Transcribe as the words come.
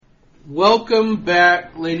Welcome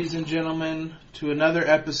back, ladies and gentlemen, to another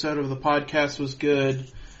episode of The Podcast Was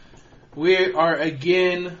Good. We are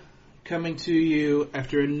again coming to you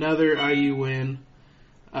after another IU win.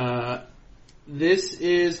 This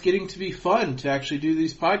is getting to be fun to actually do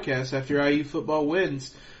these podcasts after IU football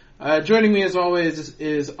wins. Joining me as always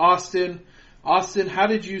is Austin. Austin, how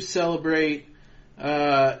did you celebrate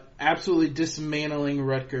absolutely dismantling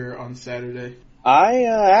Rutger on Saturday? I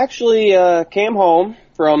actually came home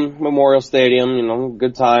from Memorial Stadium,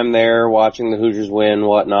 good time there, watching the Hoosiers win,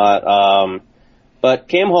 whatnot. But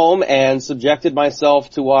came home and subjected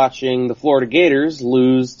myself to watching the Florida Gators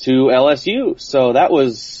lose to LSU. So that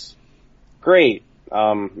was great,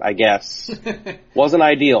 I guess. Wasn't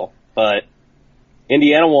ideal, but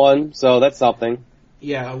Indiana won, so that's something.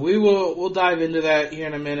 Yeah, we'll dive into that here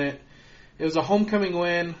in a minute. It was a homecoming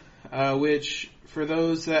win, which for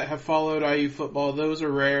those that have followed IU football, those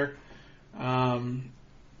are rare.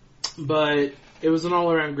 But it was an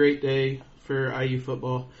all-around great day for IU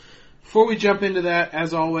football. Before we jump into that,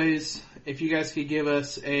 as always, if you guys could give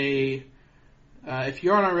us if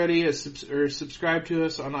you aren't already, or subscribe to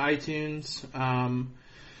us on iTunes.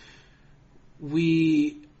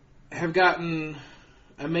 We have gotten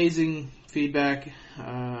amazing feedback.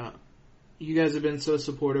 You guys have been so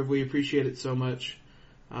supportive. We appreciate it so much.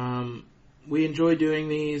 We enjoy doing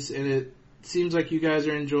these, and it seems like you guys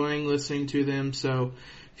are enjoying listening to them. So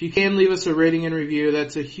if you can leave us a rating and review,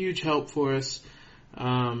 that's a huge help for us.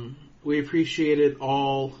 We appreciate it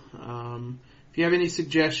all. If you have any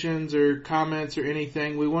suggestions or comments or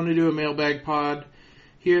anything, we want to do a mailbag pod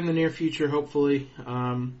here in the near future, hopefully.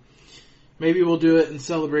 Maybe we'll do it in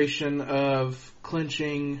celebration of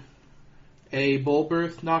clinching a bowl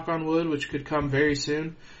berth, knock on wood, which could come very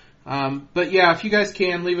soon. But yeah, if you guys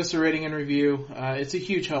can, leave us a rating and review. It's a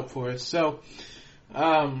huge help for us. So,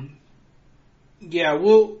 yeah,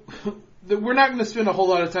 we're not going to spend a whole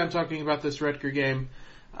lot of time talking about this Rutger game,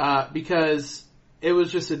 because it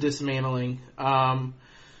was just a dismantling.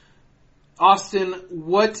 Austin,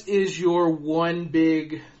 what is your one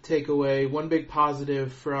big takeaway, one big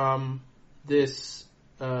positive from this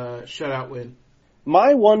shutout win?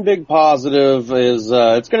 My one big positive is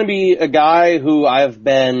it's going to be a guy who I've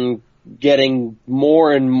been getting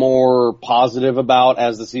more and more positive about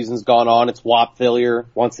as the season's gone on. It's Whop Phillier.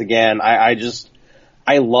 Once again, I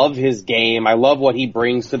love his game. I love what he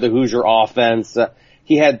brings to the Hoosier offense.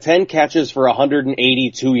 He had 10 catches for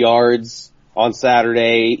 182 yards on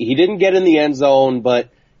Saturday. He didn't get in the end zone, but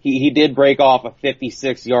he did break off a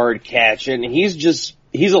 56-yard catch, and he's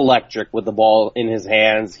electric with the ball in his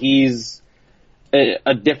hands. He's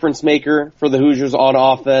a difference maker for the Hoosiers on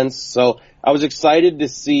offense. So I was excited to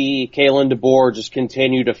see Kalen DeBoer just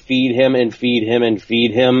continue to feed him and feed him and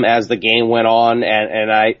feed him as the game went on.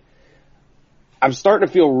 And I'm starting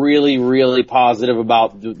to feel really, really positive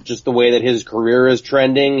about just the way that his career is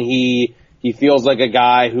trending. He feels like a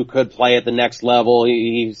guy who could play at the next level.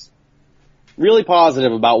 He's really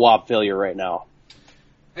positive about Whop Phillier right now.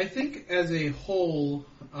 I think as a whole,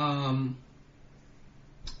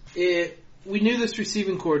 we knew this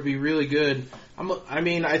receiving core would be really good.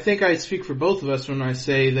 I think I speak for both of us when I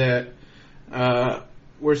say that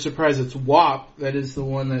we're surprised it's Whop that is the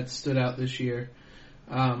one that stood out this year,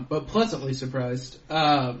 but pleasantly surprised.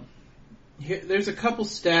 There's a couple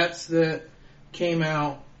stats that came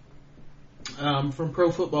out from Pro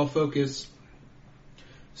Football Focus.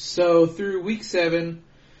 So through week 7,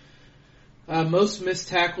 most missed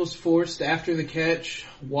tackles forced after the catch,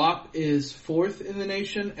 Whop is 4th in the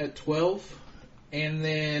nation at 12. And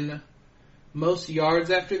then most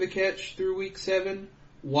yards after the catch through week 7,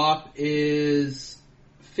 Whop is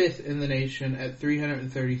 5th in the nation at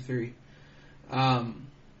 333.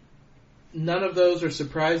 None of those are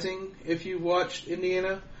surprising if you've watched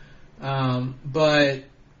Indiana. But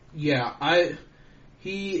yeah,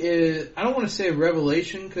 he is, I don't want to say a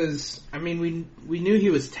revelation because, we knew he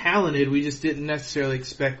was talented. We just didn't necessarily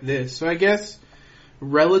expect this. So I guess,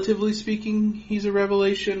 relatively speaking, he's a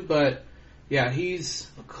revelation. But, yeah, he's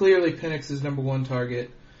clearly Penix's number one target.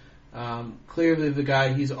 Clearly the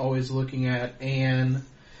guy he's always looking at. And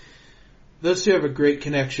those two have a great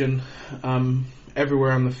connection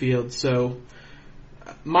everywhere on the field. So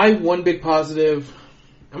my one big positive,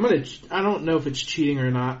 I don't know if it's cheating or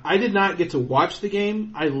not. I did not get to watch the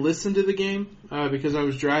game. I listened to the game because I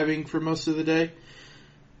was driving for most of the day.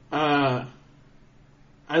 I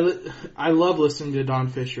love listening to Don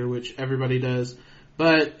Fisher, which everybody does,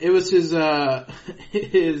 but it was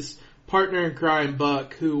his partner in crime,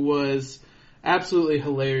 Buck, who was absolutely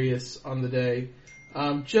hilarious on the day.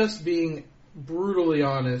 Just being brutally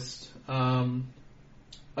honest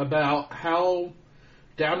about how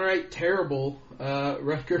downright terrible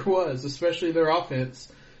Rutger was, especially their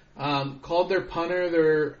offense. Called their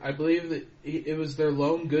punter I believe that it was their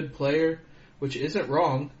lone good player, which isn't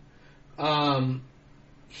wrong. I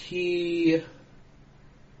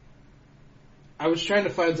was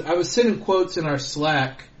sending quotes in our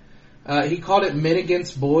Slack. He called it men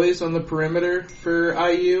against boys on the perimeter for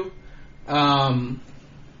IU.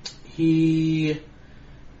 He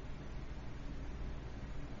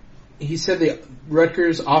said the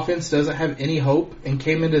Rutgers offense doesn't have any hope and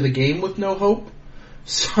came into the game with no hope.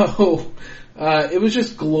 So, it was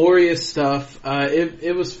just glorious stuff.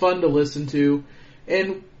 It was fun to listen to.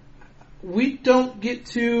 And we don't get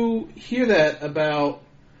to hear that about,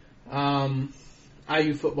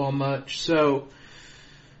 IU football much. So,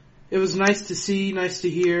 it was nice to see, nice to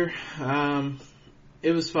hear.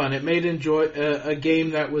 It was fun. It made a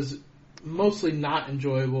game that was mostly not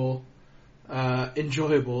enjoyable.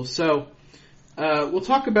 So, we'll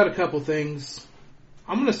talk about a couple things.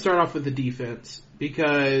 I'm going to start off with the defense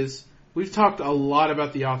because we've talked a lot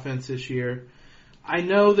about the offense this year. I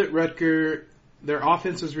know that Rutger, their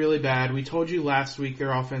offense was really bad. We told you last week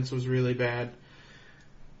their offense was really bad.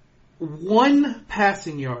 1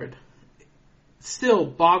 passing yard still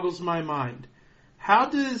boggles my mind. How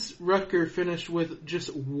does Rutger finish with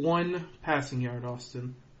just 1 passing yard,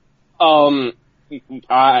 Austin?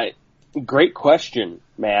 Great question,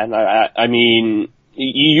 man. I mean,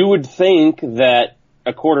 you would think that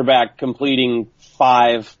a quarterback completing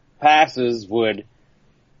 5 passes would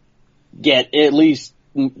get at least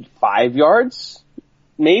 5 yards,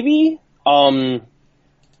 maybe.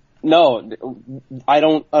 No, I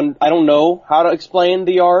don't know how to explain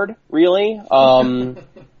the yard, really.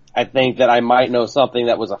 I think that I might know something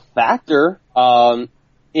that was a factor.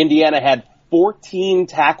 Indiana had 14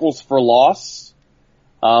 tackles for loss.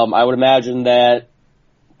 I would imagine that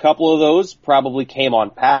a couple of those probably came on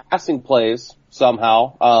passing plays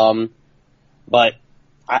somehow. But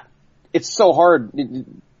it's so hard.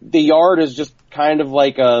 The yard is just kind of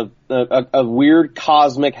like a weird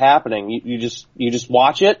cosmic happening. You just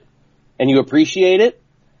watch it and you appreciate it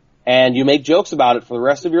and you make jokes about it for the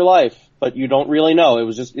rest of your life, but you don't really know.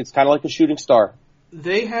 It's kind of like a shooting star.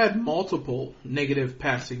 They had multiple negative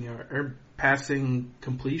passing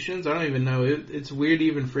completions. I don't even know. It's weird to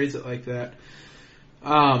even phrase it like that.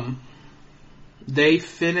 They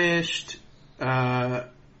finished,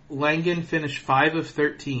 Langen finished 5 of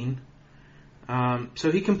 13.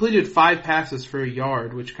 So he completed 5 passes for a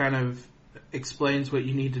yard, which kind of explains what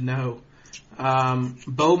you need to know.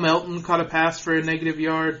 Bo Melton caught a pass for a negative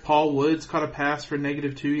yard. Paul Woods caught a pass for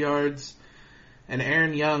negative 2 yards. And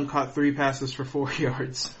Aaron Young caught 3 passes for 4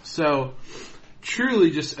 yards. So,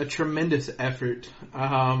 truly just a tremendous effort.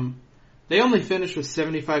 They only finished with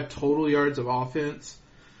 75 total yards of offense.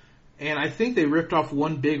 And I think they ripped off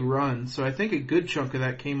 1 big run. So I think a good chunk of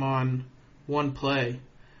that came on 1 play.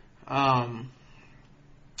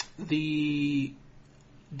 The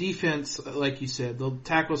defense, like you said, the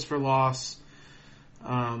tackles for loss,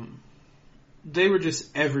 they were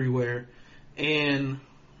just everywhere. And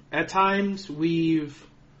at times we've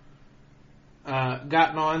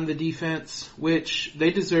gotten on the defense, which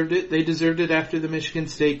they deserved it. They deserved it after the Michigan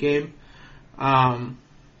State game.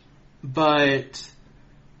 But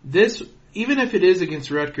this, even if it is against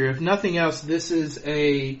Rutger, if nothing else, this is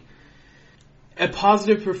a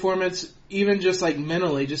positive performance, even just like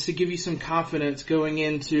mentally, just to give you some confidence going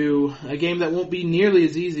into a game that won't be nearly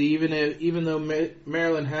as easy, even though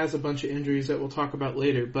Maryland has a bunch of injuries that we'll talk about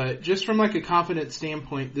later. But just from like a confidence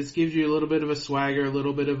standpoint, this gives you a little bit of a swagger, a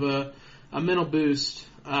little bit of a mental boost.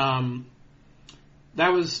 That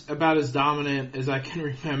was about as dominant as I can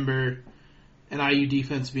remember an IU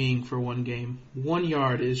defense being for one game. 1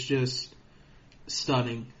 yard is just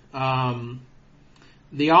stunning.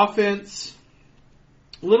 The offense,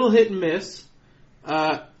 little hit and miss.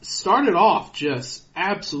 Started off just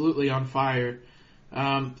absolutely on fire.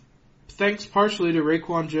 Thanks partially to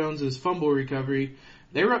Raekwon Jones' fumble recovery.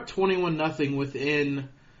 They were up 21-0 within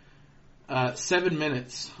 7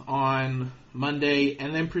 minutes on Monday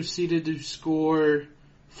and then proceeded to score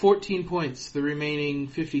 14 points the remaining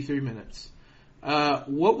 53 minutes.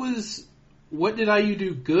 What did IU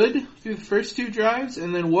do good through the first 2 drives,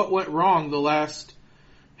 and then what went wrong the last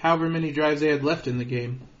however many drives they had left in the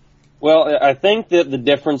game? Well, I think that the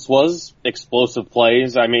difference was explosive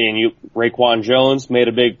plays. I mean, Raekwon Jones made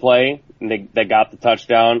a big play, and they got the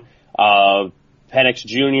touchdown. Penix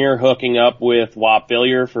Jr. hooking up with Whop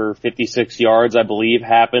Phillier for 56 yards, I believe,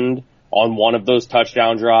 happened on one of those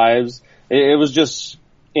touchdown drives. It was just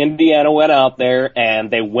Indiana went out there and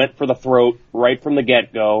they went for the throat right from the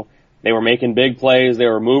get-go. They were making big plays, they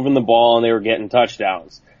were moving the ball, and they were getting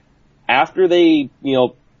touchdowns. After they,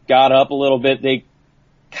 got up a little bit, they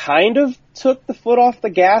kind of took the foot off the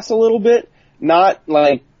gas a little bit. Not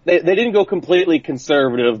like, they didn't go completely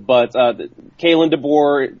conservative, but Kalen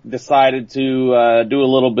DeBoer decided to do a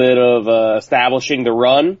little bit of establishing the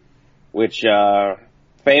run, which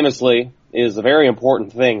famously is a very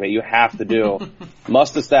important thing that you have to do.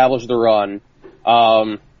 Must establish the run.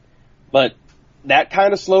 But that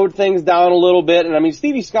kind of slowed things down a little bit. And I mean,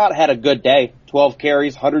 Stevie Scott had a good day. 12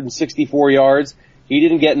 carries, 164 yards. He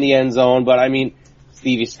didn't get in the end zone, but I mean,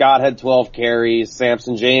 Stevie Scott had 12 carries.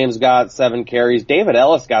 Samson James got 7 carries. David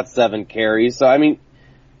Ellis got 7 carries. So I mean,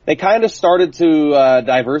 they kind of started to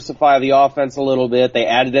diversify the offense a little bit. They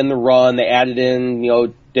added in the run. They added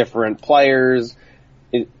in, different players.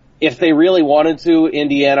 If they really wanted to,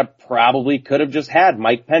 Indiana probably could have just had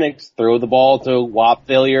Mike Penix throw the ball to Whop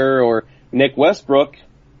Phillier or Nick Westbrook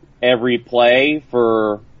every play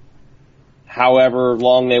for however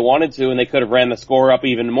long they wanted to, and they could have ran the score up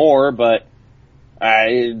even more, but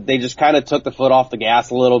they just kind of took the foot off the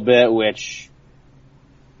gas a little bit, which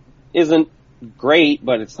isn't great,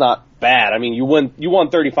 but it's not bad. I mean, you won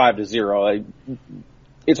 35-0.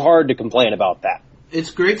 It's hard to complain about that.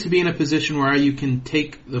 It's great to be in a position where you can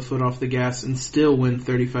take the foot off the gas and still win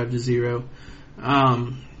 35-0.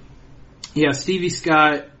 Stevie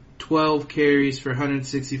Scott, 12 carries for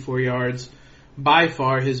 164 yards. By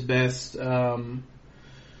far his best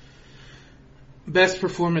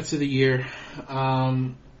performance of the year.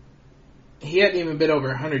 He hadn't even been over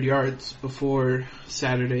 100 yards before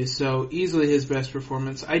Saturday, so easily his best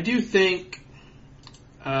performance. I do think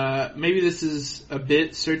maybe this is a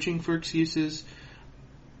bit searching for excuses.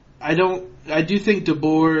 I do think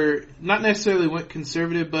DeBoer not necessarily went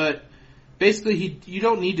conservative, but basically you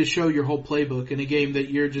don't need to show your whole playbook in a game that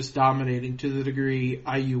you're just dominating to the degree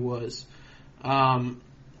IU was.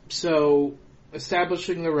 So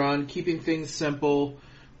establishing the run, keeping things simple,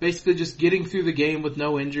 basically just getting through the game with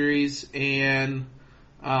no injuries, and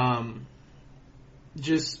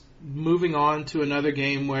just moving on to another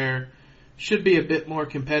game where should be a bit more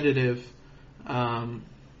competitive.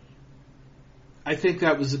 I think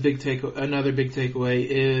that was another big takeaway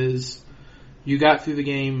is you got through the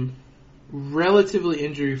game relatively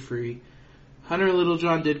injury-free. Hunter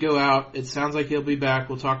Littlejohn did go out. It sounds like he'll be back.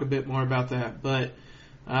 We'll talk a bit more about that. But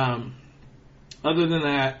other than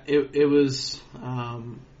that, it was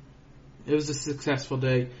a successful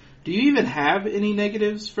day. Do you even have any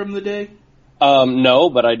negatives from the day? No,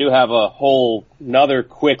 but I do have another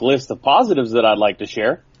quick list of positives that I'd like to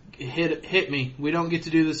share. Hit me. We don't get to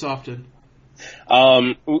do this often.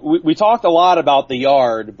 We talked a lot about the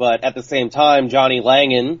yard, but at the same time, Johnny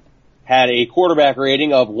Langan had a quarterback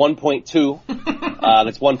rating of 1.2.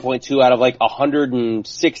 That's 1.2 out of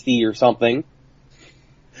 160 or something.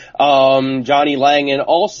 Johnny Langan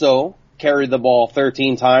also carried the ball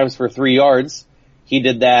 13 times for 3 yards. He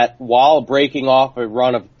did that while breaking off a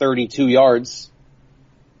run of 32 yards.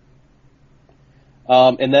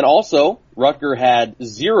 And then also, Rutger had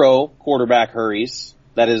 0 quarterback hurries.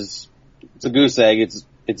 That is, it's a goose egg. It's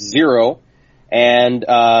 0. And,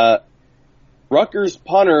 Rutgers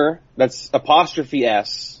punter, that's apostrophe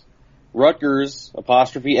S. Rutgers,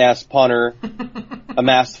 apostrophe S, punter,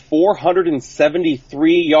 amassed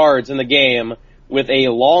 473 yards in the game with a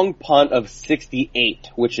long punt of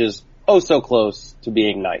 68, which is so close to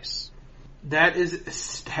being nice. That is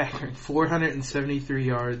staggering. 473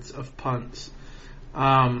 yards of punts.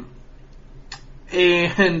 And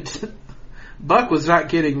Buck was not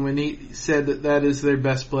kidding when he said that is their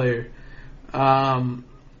best player.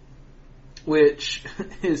 Which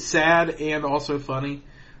is sad and also funny.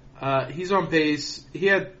 He's on pace. He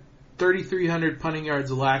had 3,300 punting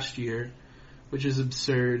yards last year, which is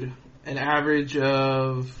absurd. An average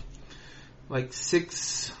of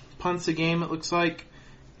 6 punts a game, it looks like.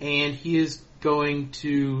 And he is going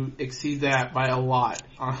to exceed that by a lot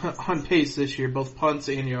on pace this year, both punts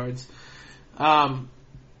and yards. My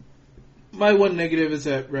one negative is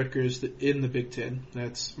that Rutgers in the Big Ten.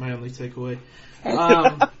 That's my only takeaway.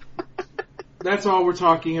 That's all we're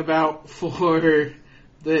talking about for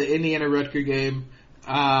the Indiana-Rutgers game.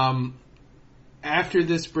 After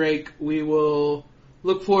this break, we will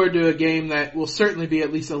look forward to a game that will certainly be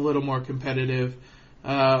at least a little more competitive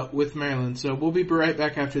with Maryland. So we'll be right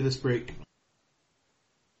back after this break.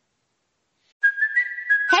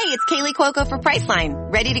 Hey, it's Kaylee Cuoco for Priceline.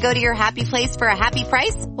 Ready to go to your happy place for a happy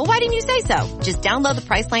price? Well, why didn't you say so? Just download the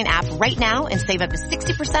Priceline app right now and save up to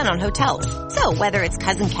 60% on hotels. So whether it's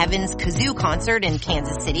Cousin Kevin's Kazoo Concert in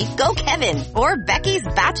Kansas City, go Kevin, or Becky's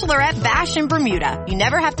Bachelorette Bash in Bermuda, you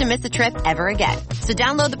never have to miss a trip ever again. So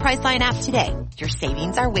download the Priceline app today. Your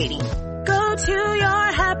savings are waiting. Go to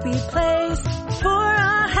your happy place for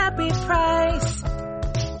a happy price.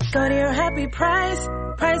 Go to your happy price,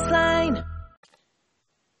 Priceline.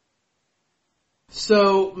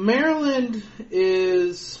 So Maryland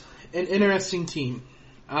is an interesting team.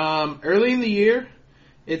 Early in the year,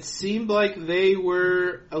 it seemed like they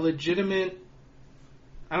were a legitimate,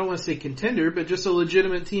 I don't want to say contender, but just a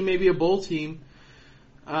legitimate team, maybe a bowl team.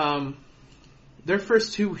 Their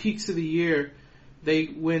first 2 weeks of the year, they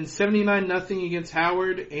win 79-0 against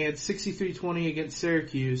Howard and 63-20 against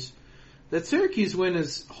Syracuse. That Syracuse win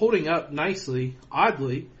is holding up nicely,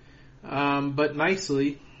 oddly, but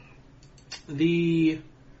nicely.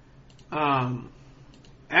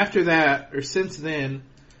 After that, or since then,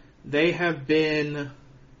 they have been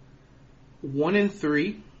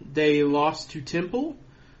 1-3. They lost to Temple.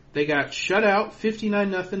 They got shut out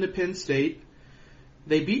 59-0 to Penn State.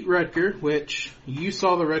 They beat Rutger, which you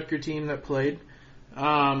saw the Rutger team that played.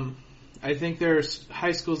 I think there's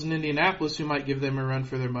high schools in Indianapolis who might give them a run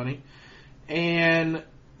for their money. And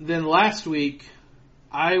then last week,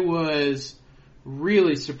 I was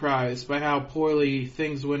really surprised by how poorly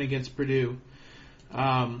things went against Purdue.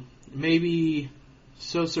 Maybe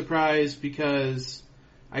so surprised because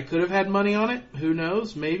I could have had money on it. Who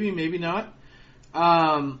knows? Maybe, maybe not.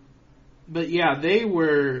 But yeah, they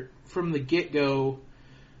were from the get-go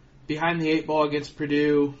behind the 8 ball against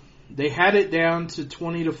Purdue. They had it down to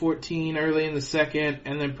 20-14 early in the second,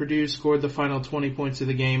 and then Purdue scored the final 20 points of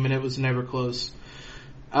the game, and it was never close.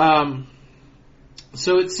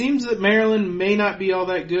 So it seems that Maryland may not be all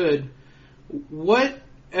that good.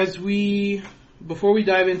 Before we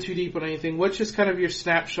dive in too deep on anything, what's just kind of your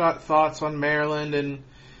snapshot thoughts on Maryland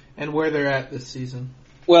and where they're at this season?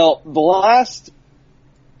 Well, the last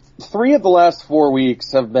 3 of the last 4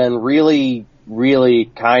 weeks have been really, really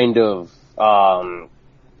kind of,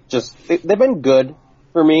 they've been good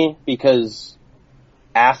for me because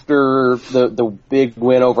after the big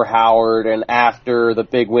win over Howard and after the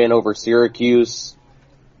big win over Syracuse,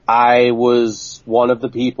 I was one of the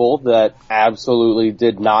people that absolutely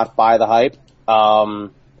did not buy the hype. I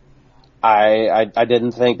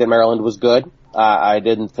didn't think that Maryland was good. I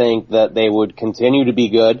didn't think that they would continue to be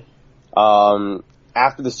good.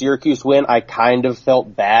 After the Syracuse win, I kind of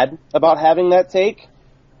felt bad about having that take.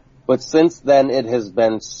 But since then, it has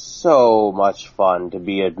been so much fun to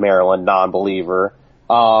be a Maryland non-believer.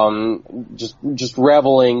 Just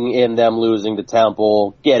reveling in them losing to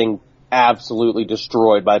Temple, getting absolutely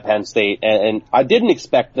destroyed by Penn State. And I didn't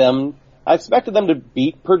expect them. I expected them to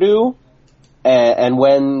beat Purdue. And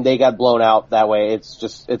when they got blown out that way,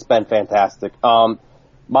 it's been fantastic. My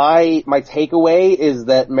takeaway is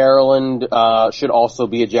that Maryland, should also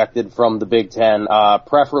be ejected from the Big Ten,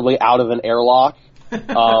 preferably out of an airlock.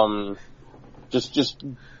 Just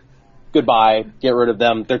goodbye. Get rid of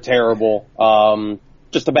them. They're terrible.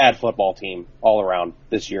 Just a bad football team all around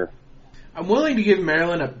this year. I'm willing to give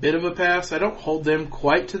Maryland a bit of a pass. I don't hold them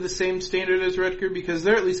quite to the same standard as Rutger because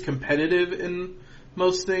they're at least competitive in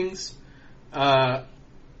most things.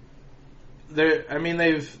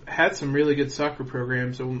 They've had some really good soccer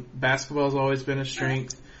programs. So basketball's always been a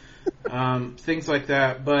strength. Things like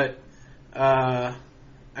that. But, Rutger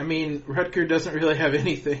doesn't really have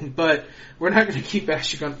anything, but we're not going to keep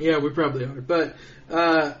bashing on. Yeah, we probably are. But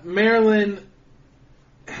Maryland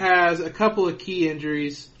has a couple of key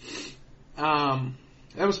injuries. That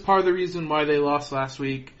was part of the reason why they lost last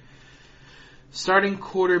week. Starting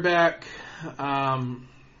quarterback,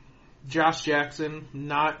 Josh Jackson,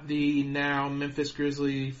 not the now Memphis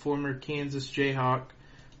Grizzly, former Kansas Jayhawk.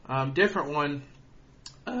 Different one.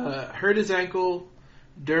 Hurt his ankle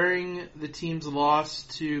during the team's loss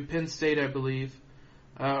to Penn State, I believe.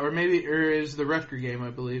 Or it was the Rutger game, I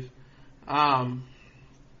believe. Hurt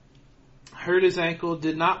his ankle,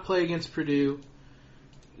 did not play against Purdue,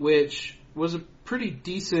 which was a pretty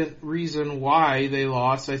decent reason why they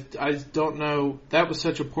lost. I don't know. That was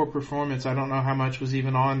such a poor performance. I don't know how much was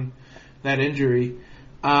even on that injury.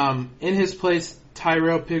 In his place,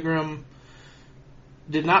 Tyrell Pigram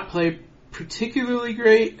did not play particularly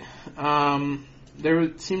great.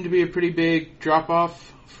 There seemed to be a pretty big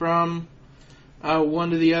drop-off from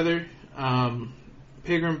one to the other.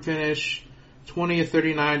 Pigram finished 20 of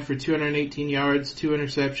 39 for 218 yards, 2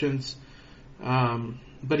 interceptions.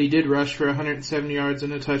 But he did rush for 170 yards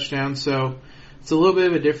and a touchdown, so it's a little bit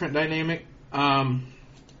of a different dynamic.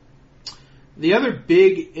 The other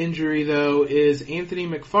big injury, though, is Anthony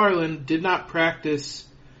McFarland did not practice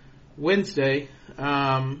Wednesday.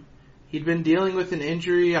 He'd been dealing with an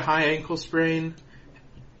injury, a high ankle sprain,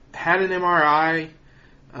 had an MRI.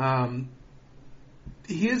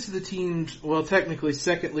 He is the team's, well, technically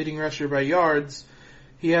second leading rusher by yards.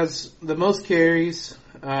 He has the most carries,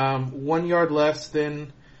 1 yard less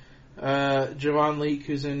than Javon Leak,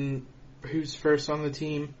 who's first on the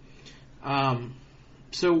team.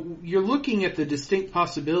 So you're looking at the distinct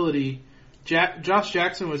possibility. Josh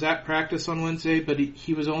Jackson was at practice on Wednesday, but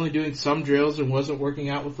he was only doing some drills and wasn't working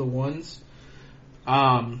out with the ones.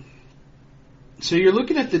 So you're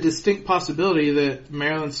looking at the distinct possibility that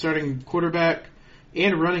Maryland's starting quarterback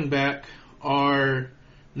and running back are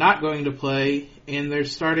not going to play, and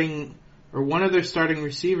one of their starting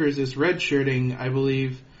receivers is redshirting, I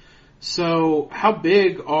believe. So how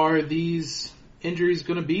big are these injuries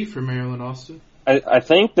going to be for Maryland, Austin? I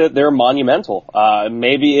think that they're monumental.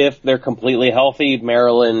 Maybe if they're completely healthy,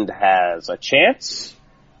 Maryland has a chance.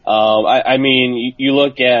 I mean, you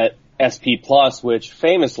look at SP Plus, which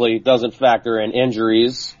famously doesn't factor in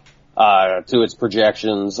injuries to its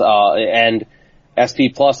projections, and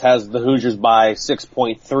SP Plus has the Hoosiers by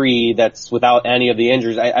 6.3. That's without any of the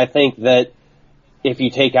injuries. I think that if you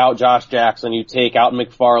take out Josh Jackson, you take out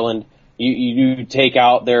McFarland, you take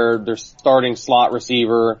out their starting slot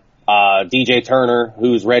receiver, DJ Turner,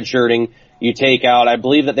 who's redshirting. You take out, I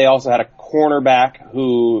believe that they also had a cornerback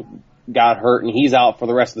who got hurt, and he's out for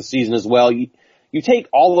the rest of the season as well. You take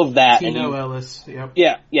all of that. Tino Ellis, yep.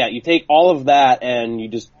 Yeah, you take all of that and you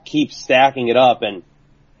just keep stacking it up, and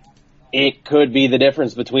it could be the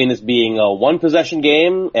difference between this being a 1-possession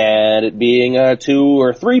game and it being a 2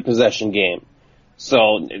 or 3-possession game.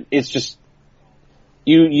 So it's just,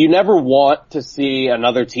 you never want to see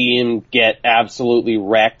another team get absolutely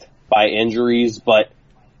wrecked by injuries, but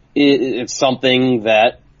it's something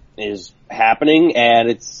that is happening and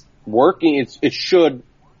it's working. It should,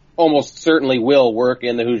 almost certainly will work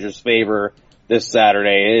in the Hoosiers' favor this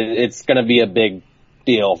Saturday. It's going to be a big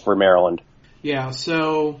deal for Maryland. Yeah,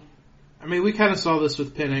 so, I mean, we kind of saw this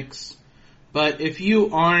with Penix, but if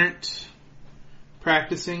you aren't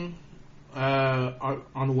practicing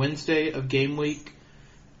on Wednesday of game week,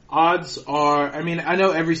 odds are, I mean, I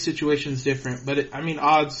know every situation is different, but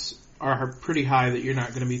odds are pretty high that you're not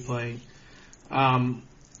going to be playing. And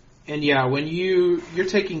yeah, when you're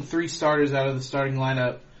taking 3 starters out of the starting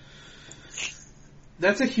lineup,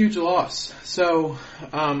 that's a huge loss. So,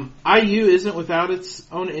 IU isn't without its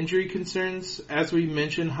own injury concerns. As we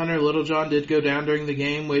mentioned, Hunter Littlejohn did go down during the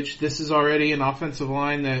game, which this is already an offensive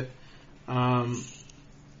line that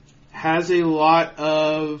has a lot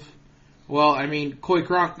of, Coy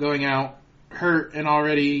Cronk going out, hurt, and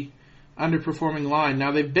already underperforming line.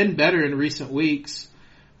 Now, they've been better in recent weeks,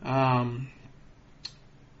 but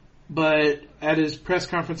at his press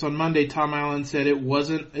conference on Monday, Tom Allen said it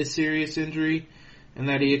wasn't a serious injury and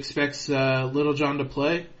that he expects Littlejohn to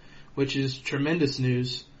play, which is tremendous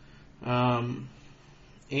news, and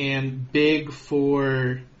big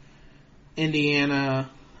for Indiana.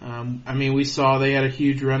 We saw they had a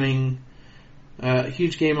huge game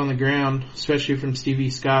on the ground, especially from Stevie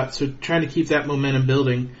Scott. So trying to keep that momentum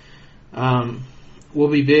building will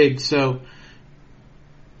be big. So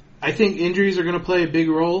I think injuries are going to play a big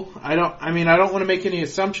role. I don't want to make any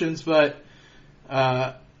assumptions, but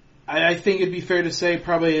I think it'd be fair to say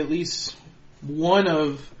probably at least one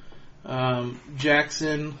of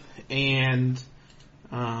Jackson and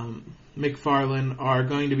McFarland are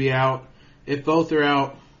going to be out. If both are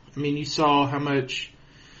out, you saw how much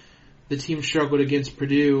the team struggled against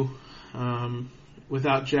Purdue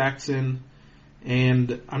without Jackson,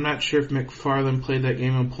 and I'm not sure if McFarland played that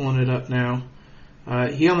game. I'm pulling it up now.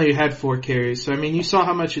 He only had 4 carries. So, you saw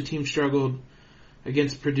how much the team struggled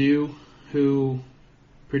against Purdue, who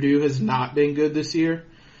Purdue has not been good this year.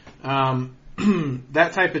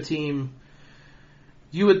 That type of team,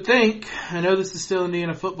 you would think, I know this is still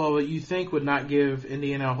Indiana football, but you think would not give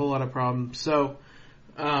Indiana a whole lot of problems. So,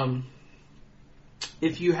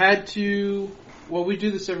 if you had to, we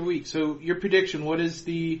do this every week. So, your prediction, what is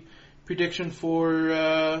the prediction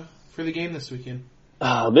for the game this weekend?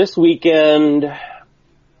 This weekend,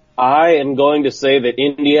 I am going to say that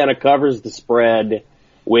Indiana covers the spread,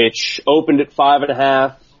 which opened at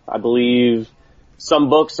 5.5. I believe some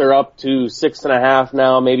books are up to 6.5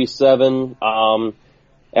 now, maybe 7.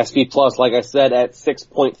 SP Plus, like I said, at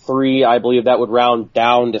 6.3. I believe that would round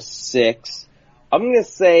down to 6. I'm going to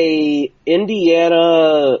say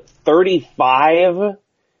Indiana 35,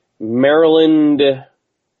 Maryland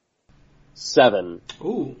 7.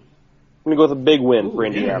 Ooh. I'm going to go with a big win for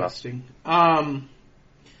Indiana. Interesting.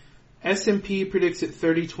 S&P predicts it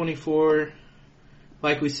 30-24.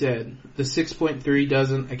 Like we said, the 6.3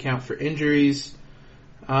 doesn't account for injuries.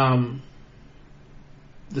 The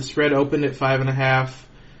spread opened at 5.5.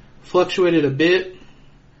 Fluctuated a bit.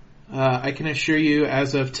 I can assure you,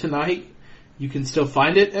 as of tonight, you can still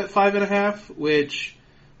find it at 5.5, which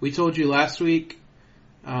we told you last week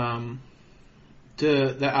that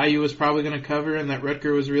IU was probably going to cover and that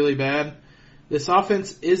Rutger was really bad. This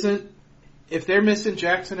offense isn't, if they're missing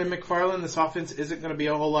Jackson and McFarland, this offense isn't going to be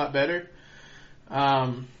a whole lot better.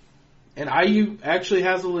 And IU actually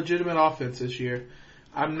has a legitimate offense this year.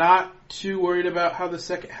 I'm not too worried about how the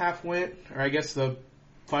second half went, or I guess the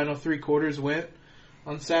final three quarters went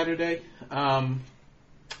on Saturday. I'm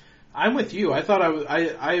with you. I thought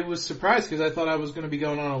I was surprised because I thought I was going to be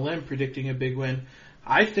going on a limb predicting a big win.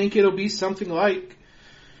 I think it'll be something like,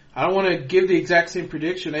 I don't want to give the exact same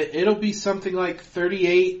prediction. It'll be something like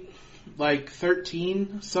 38, like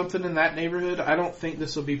 13, something in that neighborhood. I don't think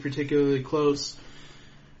this will be particularly close.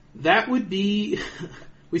 That would be,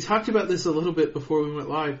 we talked about this a little bit before we went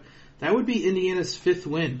live. That would be Indiana's 5th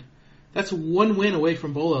win. That's one win away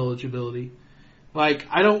from bowl eligibility. Like,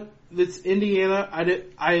 it's Indiana.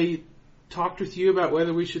 I talked with you about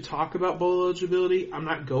whether we should talk about bowl eligibility. I'm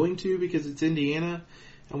not going to because it's Indiana,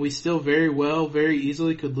 and we still very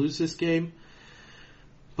easily could lose this game.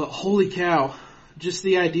 But holy cow, just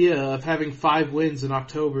the idea of having 5 wins in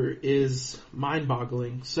October is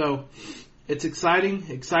mind-boggling. So it's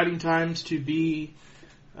exciting times to be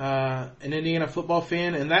an Indiana football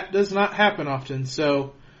fan, and that does not happen often.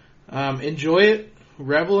 So enjoy it,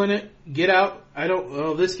 revel in it, get out.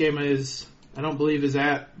 This game I don't believe is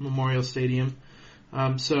at Memorial Stadium.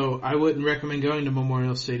 So I wouldn't recommend going to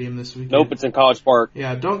Memorial Stadium this weekend. Nope, it's in College Park.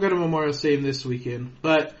 Yeah, don't go to Memorial Stadium this weekend.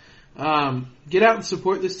 But get out and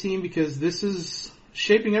support this team because this is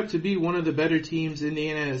shaping up to be one of the better teams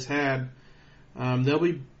Indiana has had. They'll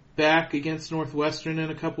be back against Northwestern in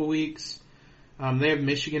a couple weeks. They have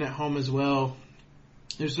Michigan at home as well.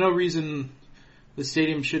 There's no reason the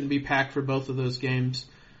stadium shouldn't be packed for both of those games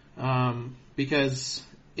because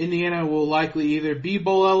Indiana will likely either be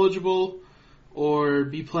bowl eligible or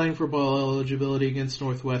be playing for bowl eligibility against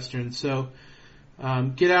Northwestern. So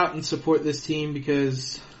get out and support this team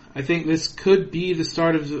because I think this could be the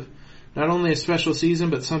start of not only a special season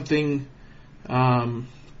but something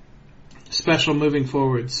special moving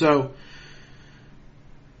forward. So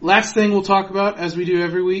last thing we'll talk about, as we do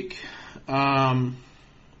every week, some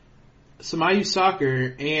IU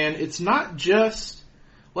soccer, and it's not just,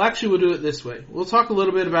 well actually we'll do it this way. We'll talk a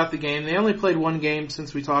little bit about the game. They only played one game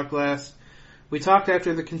since we talked last. We talked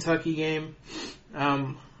after the Kentucky game.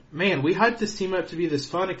 We hyped this team up to be this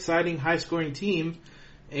fun, exciting, high-scoring team,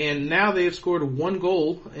 and now they have scored 1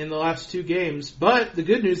 goal in the last 2 games. But the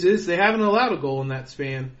good news is they haven't allowed a goal in that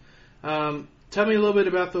span. Tell me a little bit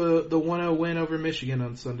about the 1-0 win over Michigan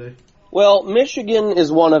on Sunday. Well, Michigan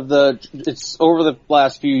is it's over the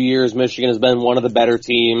last few years, Michigan has been one of the better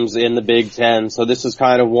teams in the Big Ten, so this is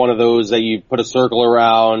kind of one of those that you put a circle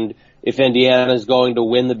around. If Indiana is going to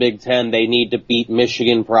win the Big Ten, they need to beat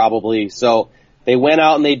Michigan probably. So they went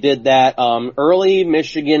out and they did that. Early,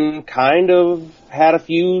 Michigan kind of had a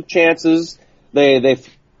few chances. They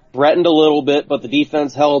threatened a little bit, but the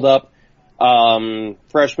defense held up.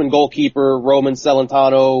 Freshman goalkeeper Roman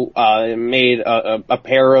Celentano made a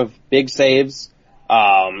pair of big saves,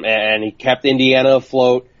 and he kept Indiana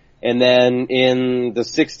afloat. And then in the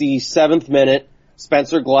 67th minute,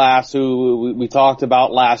 Spencer Glass, who we talked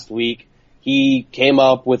about last week, he came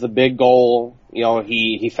up with a big goal. You know,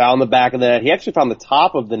 he found the back of the net. He actually found the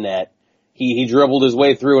top of the net. He dribbled his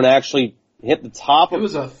way through and actually hit the top. It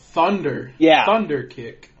was a thunder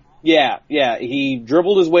kick. Yeah. He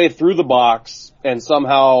dribbled his way through the box and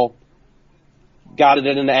somehow got it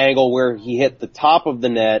at an angle where he hit the top of the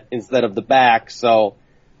net instead of the back. So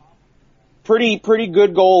pretty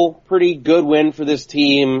good goal, pretty good win for this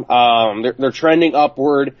team. They're trending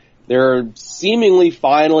upward. They're seemingly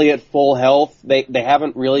finally at full health. They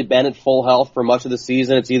haven't really been at full health for much of the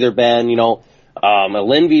season. It's either been,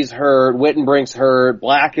 Linvy's hurt, Wittenbrink's hurt,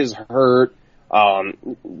 Black is hurt.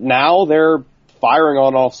 Now they're firing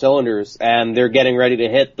on all cylinders, and they're getting ready to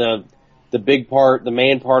hit the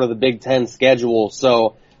main part of the Big Ten schedule.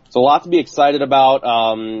 So it's a lot to be excited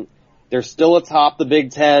about. They're still atop the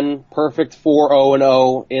Big Ten, perfect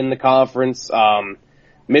 4-0-0 in the conference.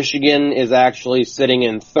 Michigan is actually sitting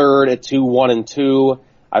in third at 2-1-2.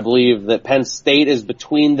 I believe that Penn State is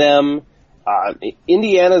between them.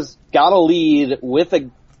 Indiana's got a lead with a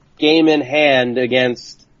game in hand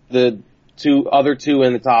against the other two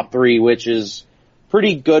in the top 3, which is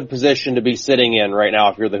pretty good position to be sitting in right now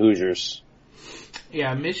if you're the Hoosiers.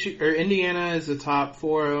 Yeah, Indiana is the top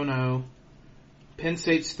 4-0. Penn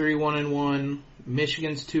State's 3-1-1.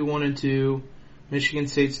 Michigan's 2-1-2. Michigan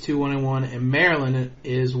State's 2-1-1, and Maryland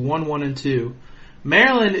is 1-1-2.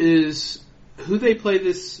 Maryland is who they play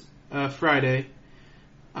this Friday.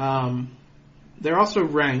 They're also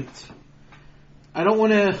ranked. I don't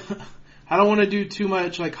want to do too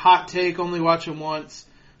much like hot take. Only watch them once.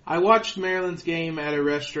 I watched Maryland's game at a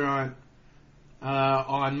restaurant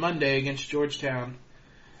on Monday against Georgetown.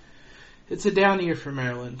 It's a down year for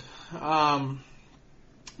Maryland.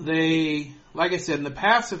 They, like I said, in the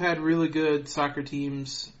past have had really good soccer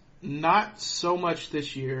teams. Not so much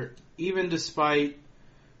this year, even despite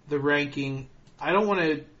the ranking. I don't want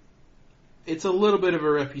to. It's a little bit of a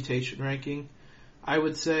reputation ranking, I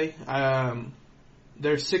would say.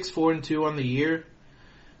 They're 6-4-2 on the year.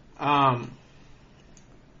 Now,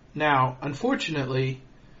 unfortunately,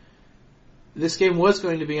 this game was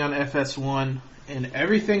going to be on FS1, and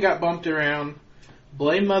everything got bumped around.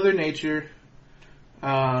 Blame Mother Nature.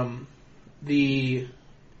 The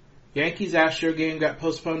Yankees-Astro game got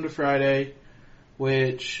postponed to Friday,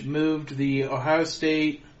 which moved the Ohio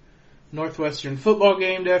State Northwestern football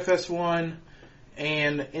game to FS1,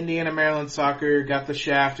 and Indiana-Maryland soccer got the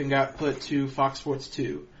shaft and got put to Fox Sports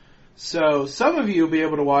 2. So some of you will be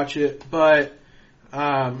able to watch it, but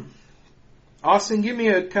Austin, give me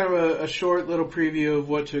a kind of a short little preview of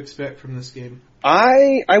what to expect from this game.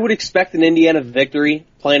 I would expect an Indiana victory,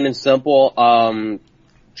 plain and simple.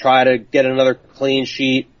 Try to get another clean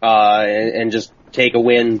sheet and just take a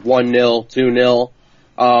win 1-0,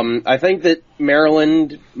 2-0. I think that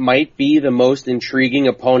Maryland might be the most intriguing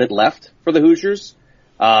opponent left for the Hoosiers,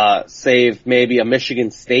 save maybe a Michigan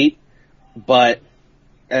State. But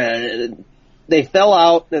they fell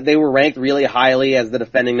out. They were ranked really highly as the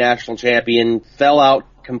defending national champion, fell out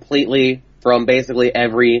completely from basically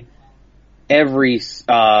every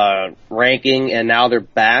ranking, and now they're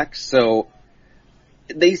back. So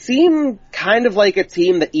they seem kind of like a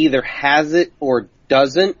team that either has it or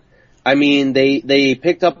doesn't. I mean, they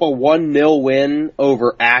picked up a 1-0 win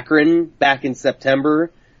over Akron back in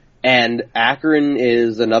September, and Akron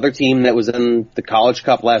is another team that was in the College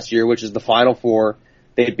Cup last year, which is the Final Four.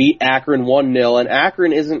 They beat Akron 1-0, and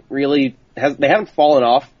Akron they haven't fallen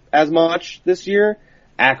off as much this year.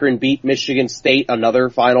 Akron beat Michigan State, another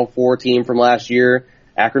Final Four team from last year.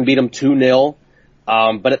 Akron beat them 2-0.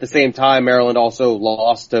 But at the same time, Maryland also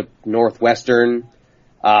lost to Northwestern.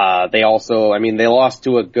 They lost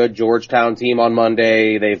to a good Georgetown team on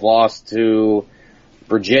Monday. They've lost to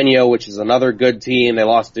Virginia, which is another good team. They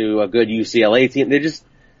lost to a good UCLA team.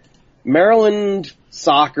 Maryland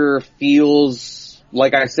soccer feels,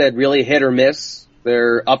 like I said, really hit or miss.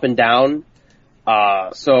 They're up and down.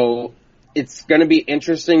 So it's going to be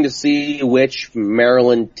interesting to see which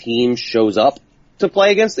Maryland team shows up to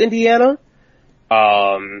play against Indiana.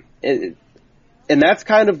 And that's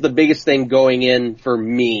kind of the biggest thing going in for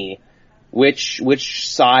me.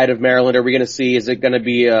 Which side of Maryland are we going to see? Is it going to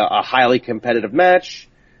be a highly competitive match?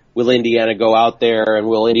 Will Indiana go out there and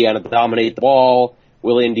will Indiana dominate the ball?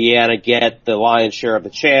 Will Indiana get the lion's share of the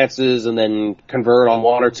chances and then convert on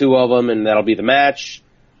one or two of them and that'll be the match?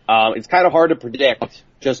 It's kind of hard to predict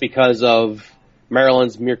just because of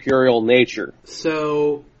Maryland's mercurial nature.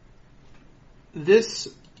 So this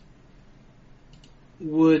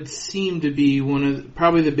would seem to be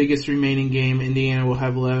probably the biggest remaining game Indiana will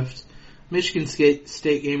have left. Michigan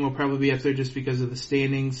State game will probably be up there just because of the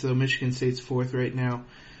standings, so Michigan State's fourth right now.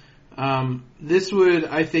 This would,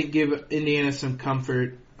 I think, give Indiana some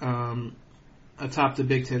comfort atop the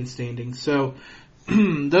Big Ten standings. So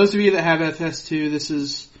those of you that have FS2, this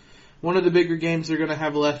is one of the bigger games they're going to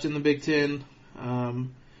have left in the Big Ten.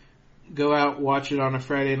 Go out, watch it on a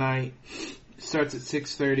Friday night. Starts at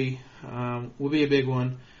 6:30. Will be a big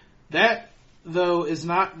one. That, though, is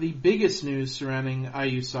not the biggest news surrounding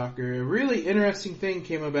IU soccer. A really interesting thing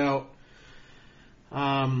came about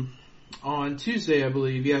on Tuesday, I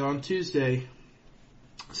believe. Yeah, on Tuesday.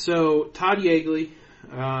 So Todd Yeagley,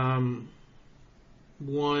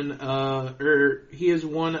 he is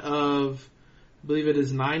one of, I believe it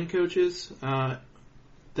is 9 coaches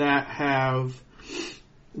that have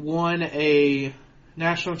won a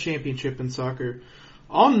national championship in soccer.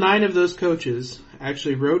 All 9 of those coaches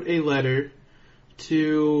actually wrote a letter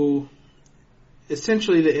to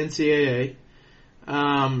essentially the NCAA,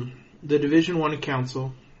 the Division I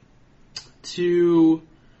Council, to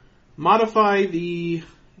modify the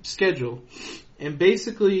schedule. And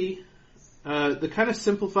basically, the kind of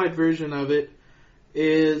simplified version of it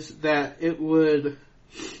is that it would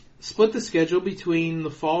split the schedule between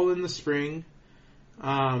the fall and the spring,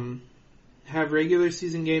 have regular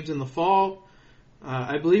season games in the fall,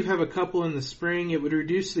 I believe have a couple in the spring. It would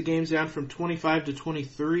reduce the games down from 25 to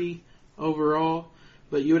 23 overall.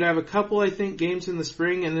 But you would have a couple, I think, games in the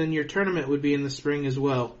spring, and then your tournament would be in the spring as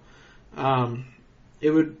well.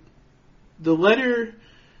 The letter,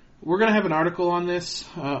 we're going to have an article on this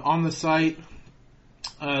on the site.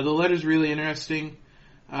 The letter's really interesting.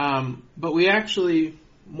 But we actually,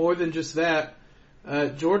 more than just that,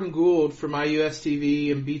 Jordan Gould from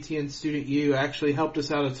IUS-TV and BTN Student U actually helped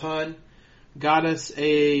us out a ton. Got us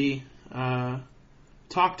a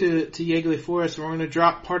talk to Yeagley for us, and we're going to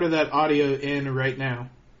drop part of that audio in right now.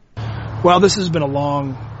 Well, this has been a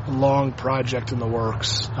long project in the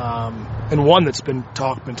works, and one that's been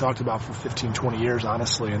talked about for 15, 20 years,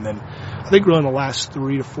 honestly. And then I think really in the last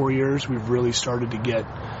 3 to 4 years, we've really started to get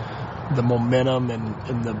the momentum and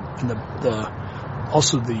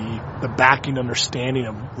also the backing understanding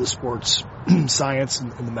of the sports science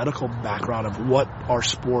and the medical background of what our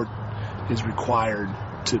sport is required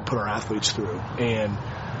to put our athletes through. And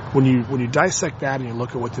when you dissect that and you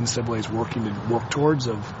look at what the NCAA is working to work towards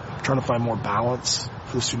of trying to find more balance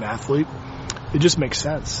for the student athlete, it just makes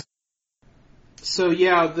sense. So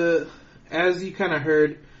yeah, as you kind of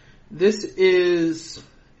heard, it's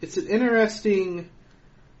an interesting,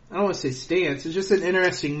 I don't want to say stance, it's just an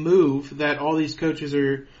interesting move that all these coaches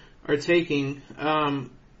are taking.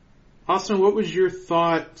 Austin, what was your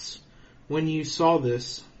thoughts when you saw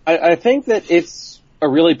this? I think that it's a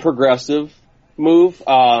really progressive move,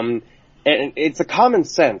 and it's a common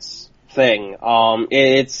sense thing.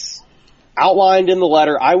 It's outlined in the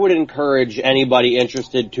letter. I would encourage anybody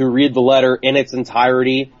interested to read the letter in its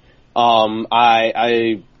entirety.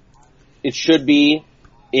 It should be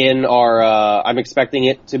in our, I'm expecting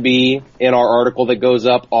it to be in our article that goes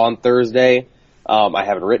up on Thursday. I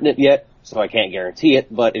haven't written it yet, so I can't guarantee it,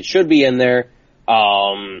 but it should be in there.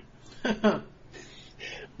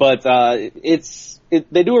 But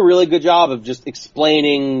they do a really good job of just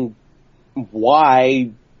explaining why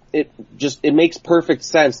it makes perfect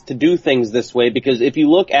sense to do things this way, because if you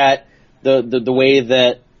look at the way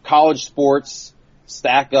that college sports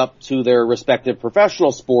stack up to their respective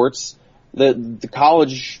professional sports, the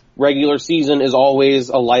college regular season is always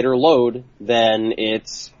a lighter load than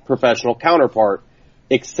its professional counterpart,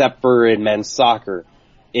 except for in men's soccer.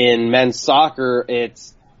 In men's soccer,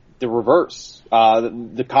 it's the reverse.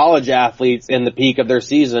 The college athletes in the peak of their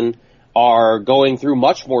season are going through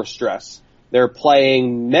much more stress. They're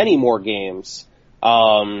playing many more games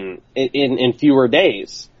in fewer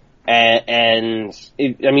days. And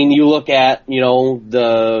you look at,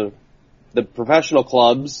 the professional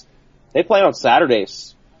clubs, they play on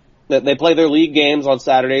Saturdays. They play their league games on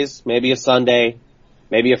Saturdays, maybe a Sunday,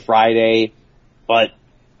 maybe a Friday. But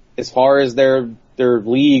as far as their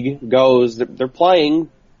league goes, they're playing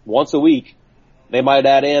once a week. They might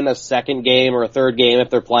add in a second game or a third game if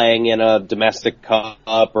they're playing in a domestic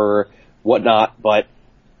cup or whatnot, but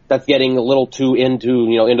that's getting a little too into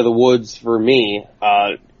the woods for me.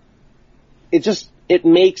 It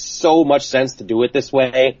makes so much sense to do it this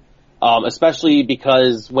way, especially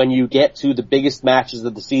because when you get to the biggest matches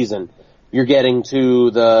of the season, you're getting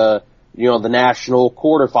to the national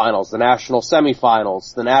quarterfinals, the national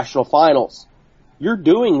semifinals, the national finals. You're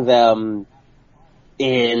doing them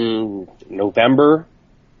in November.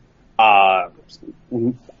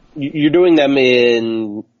 You're doing them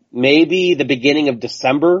in maybe the beginning of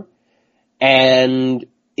December. And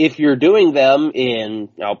if you're doing them in,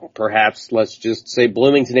 perhaps let's just say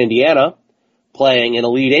Bloomington, Indiana, playing an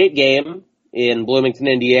Elite Eight game in Bloomington,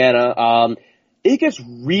 Indiana, it gets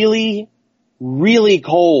really, really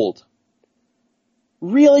cold.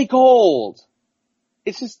 Really cold.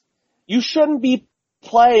 It's just, you shouldn't be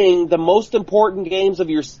playing the most important games of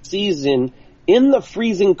your season in the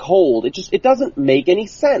freezing cold. It doesn't make any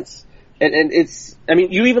sense. And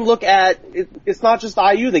you even look at, it's not just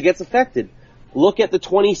IU that gets affected. Look at the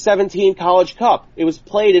 2017 College Cup. It was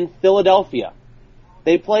played in Philadelphia.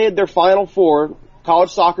 They played their Final Four, college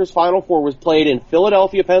soccer's Final Four was played in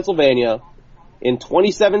Philadelphia, Pennsylvania in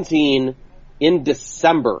 2017 in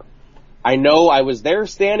December. I know I was there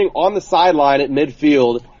standing on the sideline at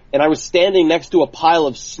midfield, and I was standing next to a pile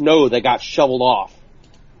of snow that got shoveled off.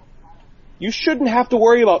 You shouldn't have to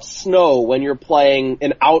worry about snow when you're playing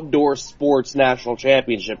an outdoor sports national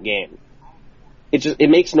championship game. It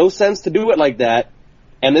makes no sense to do it like that.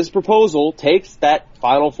 And this proposal takes that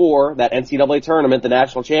Final Four, that NCAA tournament, the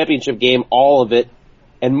national championship game, all of it,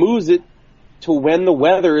 and moves it to when the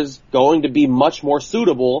weather is going to be much more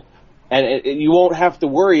suitable, and you won't have to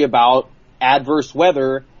worry about adverse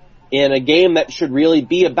weather in a game that should really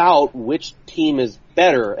be about which team is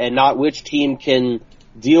better and not which team can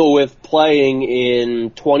deal with playing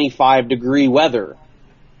in 25-degree weather.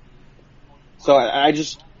 So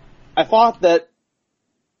I thought that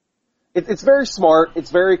it's very smart,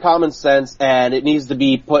 it's very common sense, and it needs to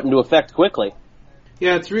be put into effect quickly.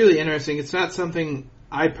 Yeah, it's really interesting. It's not something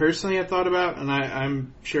I personally have thought about, and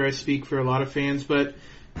I'm sure I speak for a lot of fans, but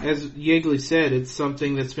as Yeagley said, it's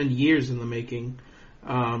something that's been years in the making.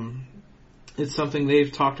 It's something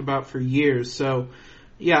they've talked about for years. So,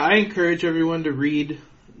 yeah, I encourage everyone to read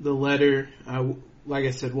the letter. Like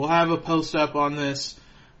I said, we'll have a post up on this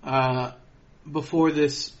before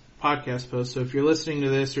this podcast post. So if you're listening to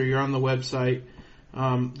this or you're on the website,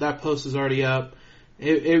 that post is already up.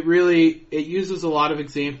 It uses a lot of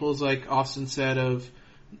examples, like Auston said, of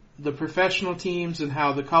the professional teams and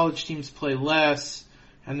how the college teams play less.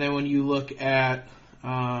 And then when you look at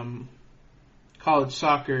college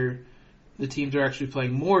soccer, the teams are actually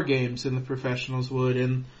playing more games than the professionals would,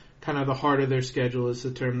 and kind of the heart of their schedule is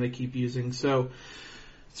the term they keep using. So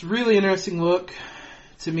it's a really interesting look.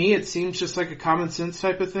 To me, it seems just like a common sense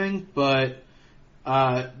type of thing, but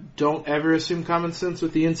don't ever assume common sense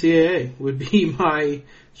with the NCAA would be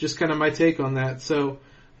just kind of my take on that. So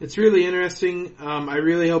it's really interesting. I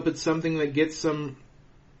really hope it's something that gets a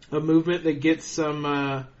movement that gets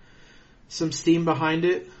some steam behind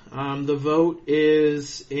it. The vote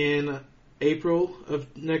is in April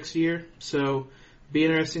of next year, so be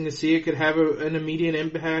interesting to see. It could have an immediate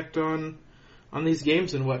impact on these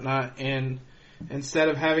games and whatnot. And instead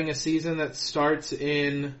of having a season that starts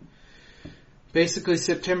in basically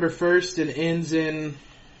September 1st and ends in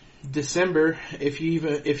December, if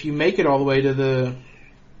you make it all the way to the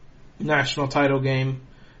national title game,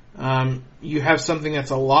 you have something that's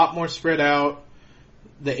a lot more spread out.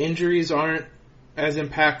 The injuries aren't as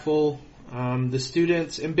impactful. The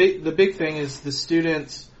students, and the big thing is the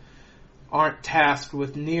students aren't tasked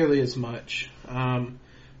with nearly as much.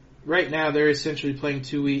 Right now, they're essentially playing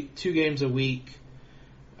two games a week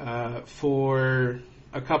for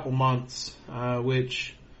a couple months,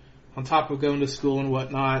 which, on top of going to school and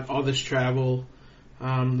whatnot, all this travel,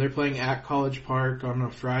 they're playing at College Park on a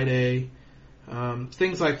Friday,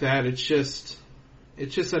 things like that. It's just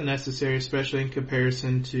unnecessary, especially in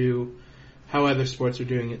comparison to how other sports are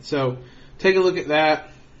doing it. So take a look at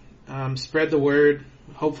that. Spread the word.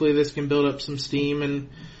 Hopefully this can build up some steam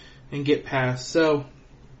and get past. So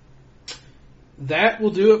that will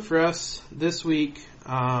do it for us this week.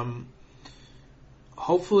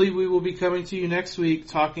 Hopefully we will be coming to you next week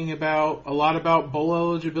talking a lot about bowl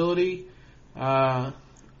eligibility. We'll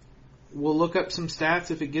look up some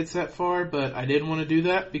stats if it gets that far, but I didn't want to do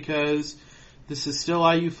that because this is still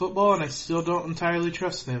IU football and I still don't entirely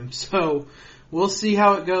trust them. So we'll see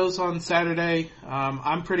how it goes on Saturday.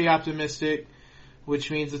 I'm pretty optimistic, which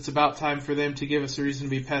means it's about time for them to give us a reason to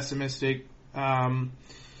be pessimistic.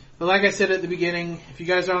 But like I said at the beginning, if you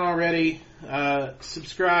guys aren't already,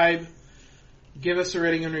 subscribe, give us a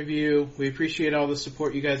rating and review. We appreciate all the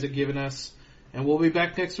support you guys have given us, and we'll be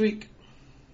back next week.